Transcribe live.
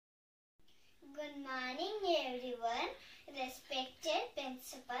Good morning everyone, respected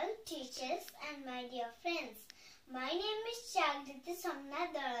principal, teachers and my dear friends. My name is Chagriti Somnath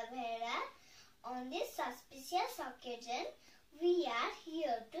Dalabhera. On this auspicious occasion, we are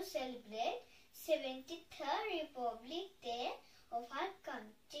here to celebrate 73rd Republic Day of our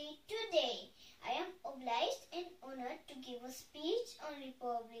country today. I am obliged and honored to give a speech on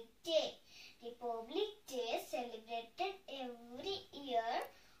Republic Day. Republic Day is celebrated every year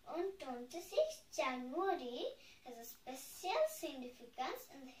on 26th January has a special significance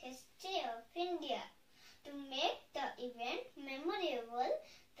in the history of India. To make the event memorable,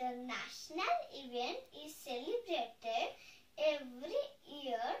 the national event is celebrated every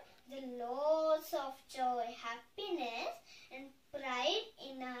year with lots of joy, happiness and pride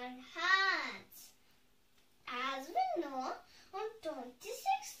in our hearts. As we know, on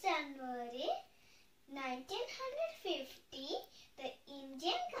 26th January 1950, the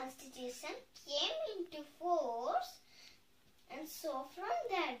Indian Constitution came into force, and so from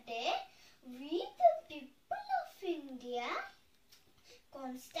that day, we the people of India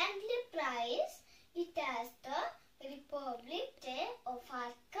constantly prize it as the Republic Day of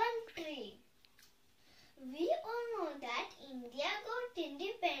our country. We all know that India got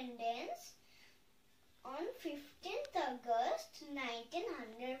independence on 15th August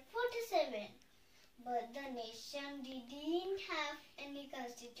 1947. But the nation didn't have any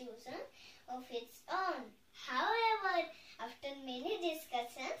constitution of its own. However, after many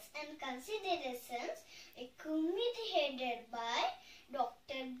discussions and considerations, a committee headed by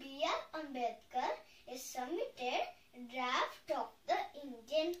Dr. B.R. Ambedkar has submitted a draft of the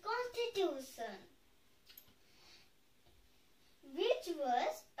Indian Constitution, which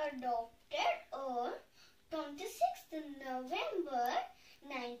was adopted on 26th November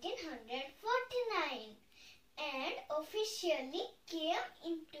 1949 and officially came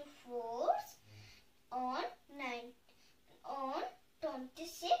into force on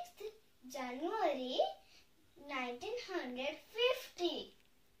 26th January 1950.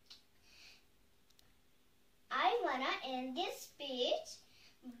 I wanna end this speech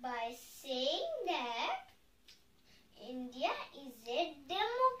by saying that India is a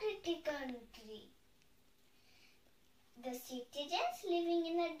democratic country. The citizens living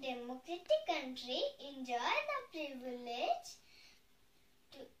in a democratic country enjoy the privilege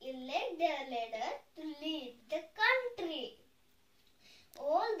to elect their leader to lead the country.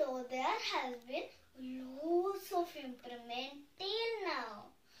 Although there has been lots of improvement till now,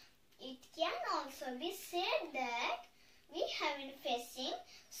 it can also be said that we have been facing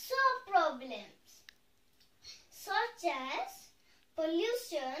some problems such as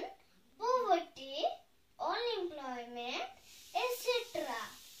pollution, poverty, unemployment, etc.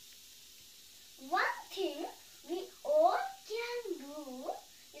 One thing we all can do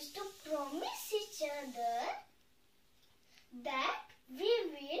is to promise each other that we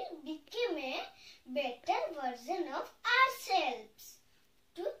will become a better version of ourselves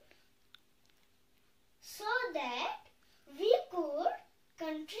so that we could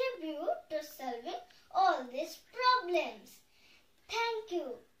contribute to solving all these problems. Thank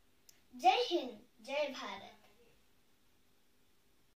you. Jai Hind, Jai Bharat.